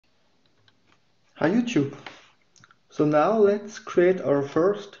Hi YouTube! So now let's create our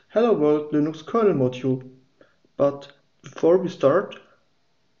first Hello World Linux kernel module. But before we start,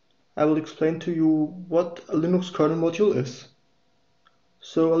 I will explain to you what a Linux kernel module is.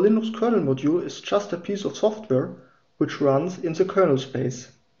 So a Linux kernel module is just a piece of software which runs in the kernel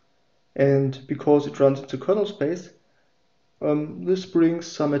space. And because it runs in the kernel space, this brings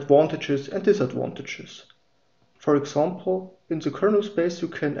some advantages and disadvantages. For example, in the kernel space you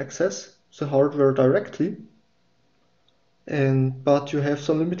can access the hardware directly, but you have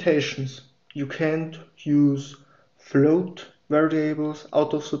some limitations. You can't use float variables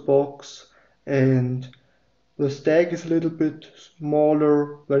out of the box, and the stack is a little bit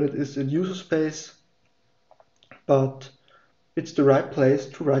smaller when it is in userspace, but it's the right place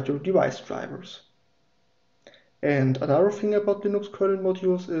to write your device drivers. And another thing about Linux kernel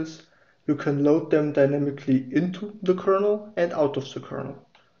modules is you can load them dynamically into the kernel and out of the kernel.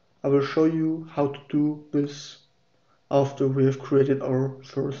 I will show you how to do this after we have created our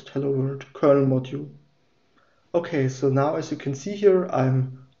first Hello World kernel module. Okay, so now as you can see here,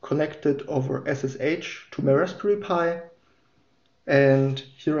 I'm connected over SSH to my Raspberry Pi, and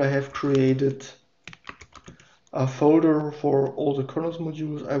here I have created a folder for all the kernel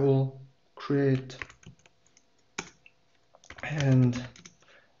modules I will create. And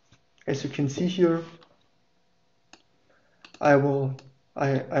as you can see here,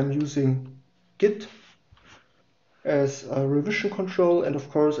 I'm using Git as a revision control, and of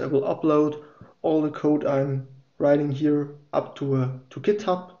course I will upload all the code I'm writing here up to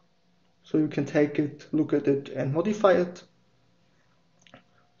GitHub, so you can take it, look at it and modify it.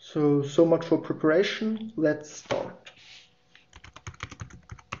 So much for preparation. Let's start.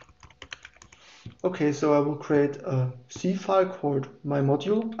 Okay, so I will create a C file called my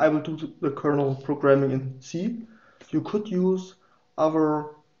module. I will do the kernel programming in C. You could use other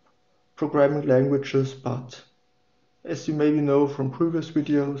programming languages, but as you maybe know from previous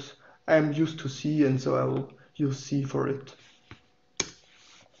videos, I am used to C, and so I will use C for it.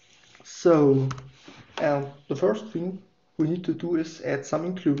 So the first thing we need to do is add some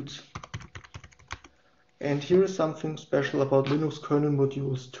includes. And here is something special about Linux kernel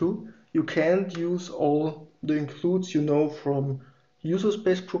modules too. You can't use all the includes you know from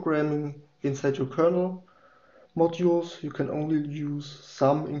user-space programming inside your kernel modules. You can only use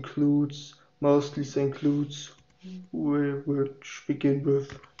some includes, mostly the includes which begin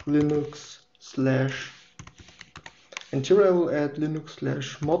with Linux / and here I will add Linux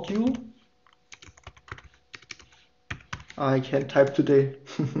 / module. I can't type today.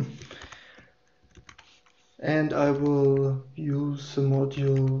 And I will use the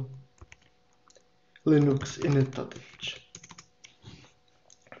module Linux init.h.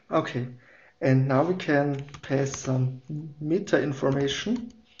 Okay, and now we can pass some meta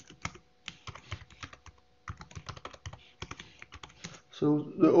information. So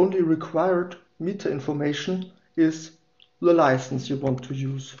the only required meta information is the license you want to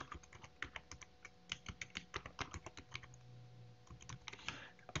use.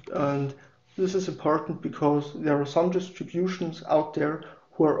 And this is important because there are some distributions out there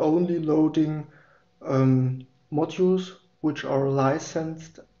who are only loading modules which are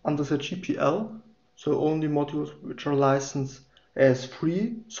licensed under the GPL, so only modules which are licensed as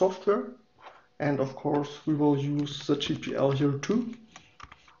free software, and of course we will use the GPL here too.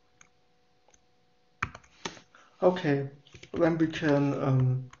 Okay, then we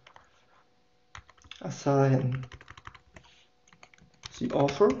can assign the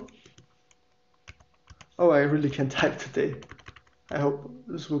author. Oh, I really can't type today. I hope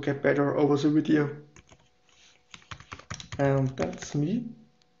this will get better over the video. And that's me.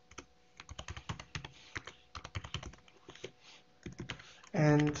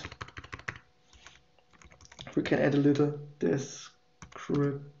 And we can add a little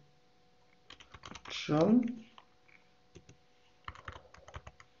description.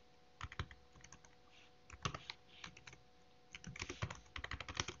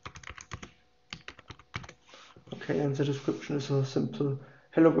 Okay, and the description is a simple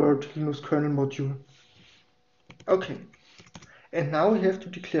Hello World Linux kernel module. Okay, and now we have to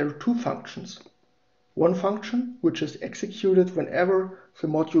declare two functions. One function which is executed whenever the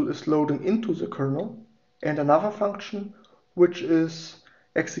module is loading into the kernel, and another function which is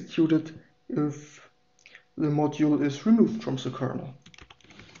executed if the module is removed from the kernel.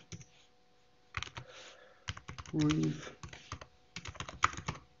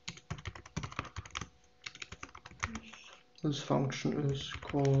 This function is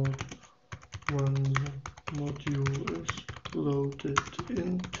called when the module is loaded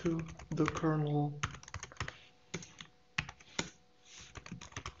into the kernel.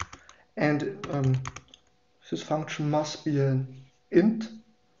 and this function must be an int,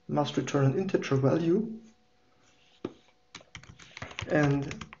 must return an integer value,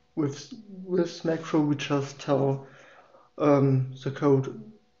 and with this macro we just tell the code,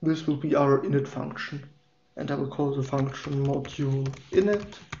 this will be our init function, and I will call the function module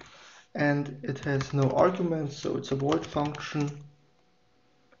init, and it has no arguments, so it's a void function.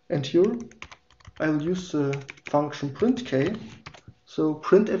 And here I will use the function printk. So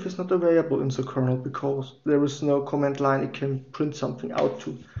printf is not a variable in the kernel because there is no command line it can print something out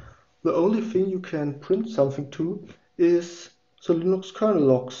to. The only thing you can print something to is the Linux kernel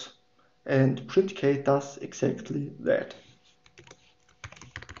logs, and printk does exactly that.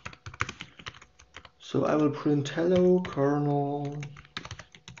 So I will print hello kernel,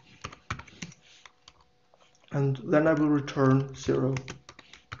 and then I will return 0.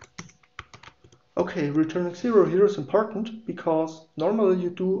 Okay, returning 0 here is important because normally you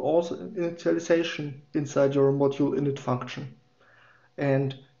do also initialization inside your module init function.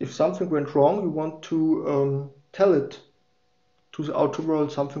 And if something went wrong, you want to tell it to the outer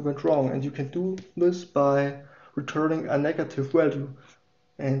world something went wrong, and you can do this by returning a negative value.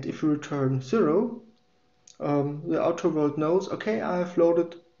 And if you return 0, the outer world knows, okay, I have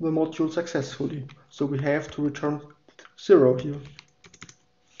loaded the module successfully, so we have to return 0 here.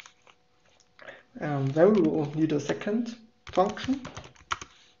 And then we will need a second function.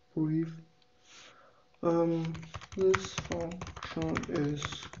 Brief. This function is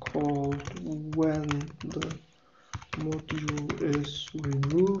called when the module is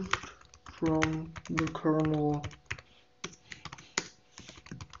removed from the kernel.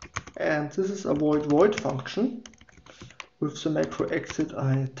 And this is a void function. With the macro exit,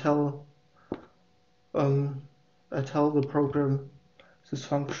 I tell the program this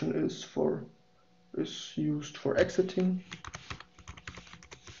function is used for exiting.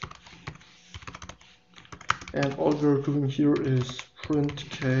 And all we're doing here is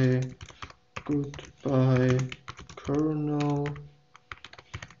printk goodbye kernel.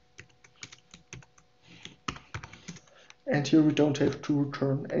 And here we don't have to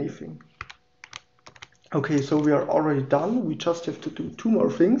return anything. Okay, so we are already done. We just have to do 2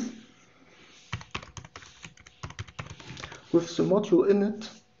 more things. With the module init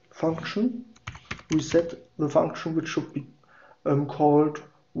function, we set the function which should be called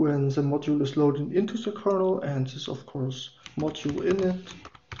when the module is loaded into the kernel, and this is of course module init.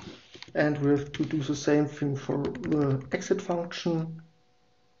 And we have to do the same thing for the exit function.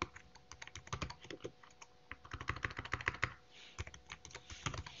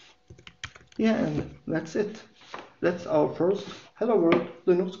 Yeah, and that's it. That's our first Hello World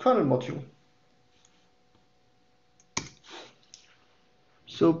Linux kernel module.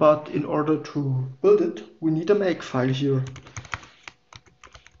 So, but in order to build it, we need a makefile here.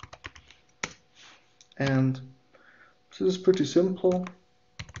 And this is pretty simple.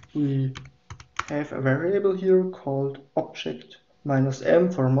 We have a variable here called object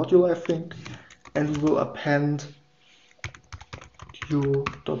 -m for module, I think, and we will append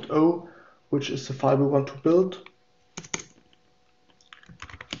u.o, which is the file we want to build.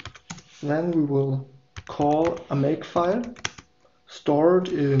 Then we will call a makefile stored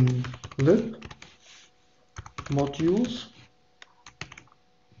in lib modules.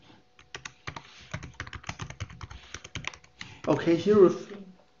 Okay, here with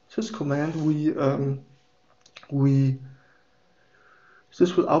this command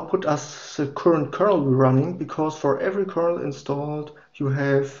this will output us the current kernel we're running, because for every kernel installed you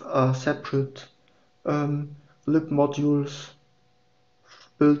have a separate lib modules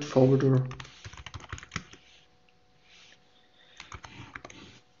build folder.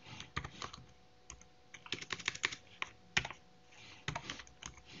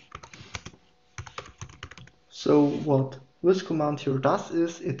 So what this command here does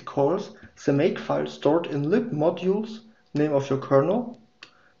is it calls the makefile stored in lib modules, name of your kernel,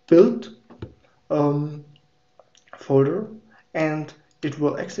 build folder, and it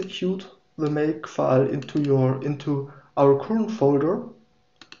will execute the makefile into our current folder.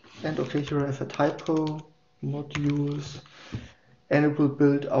 And okay, here I have a typo, modules, and it will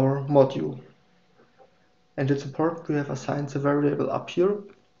build our module. And it's important we have assigned the variable up here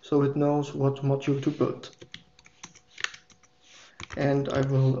so it knows what module to build. And I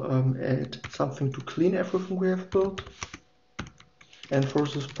will add something to clean everything we have built. And for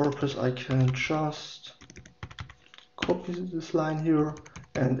this purpose I can just copy this line here,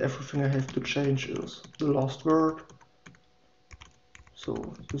 and everything I have to change is the last word. So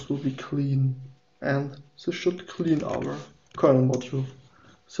this will be clean, and this should clean our kernel module.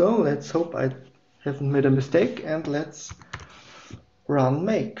 So let's hope I haven't made a mistake, and let's run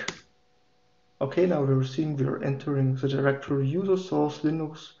make. Okay, now we're seeing we're entering the directory user source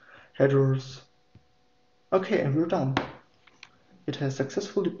Linux headers. Okay, and we're done. It has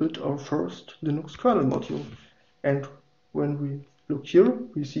successfully built our first Linux kernel module. And when we look here,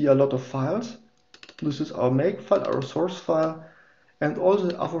 we see a lot of files. This is our make file, our source file, and all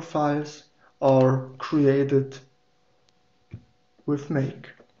the other files are created with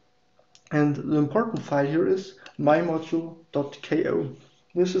make. And the important file here is mymodule.ko.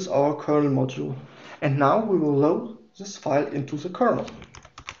 This is our kernel module. And now we will load this file into the kernel.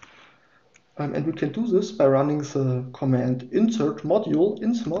 And we can do this by running the command insert module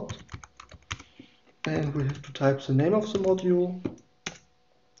insmod. And we have to type the name of the module.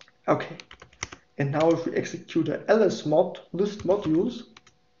 Okay. And now if we execute a lsmod list modules,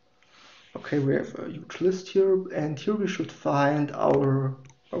 okay, we have a huge list here, and here we should find our,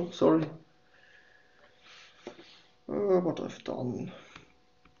 what I've done.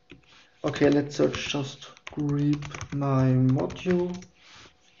 Okay, let's search just grep my module,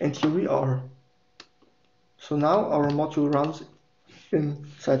 and here we are. So now our module runs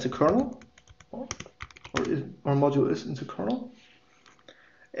inside the kernel, or our module is in the kernel.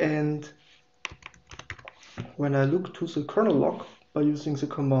 And when I look to the kernel log by using the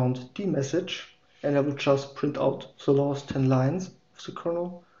command dmessage, and I will just print out the last 10 lines of the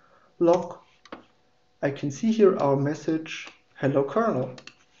kernel log, I can see here our message, hello kernel.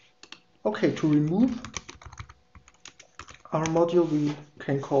 Okay, to remove our module, we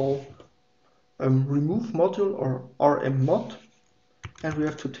can call remove module or rmmod, and we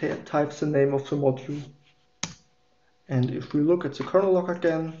have to type the name of the module. And if we look at the kernel log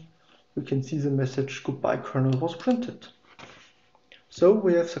again, we can see the message goodbye kernel was printed. So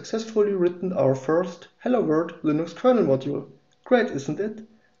we have successfully written our first Hello World Linux kernel module. Great, isn't it?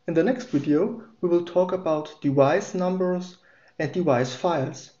 In the next video, we will talk about device numbers and device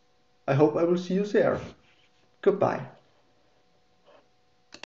files. I hope I will see you there. Goodbye.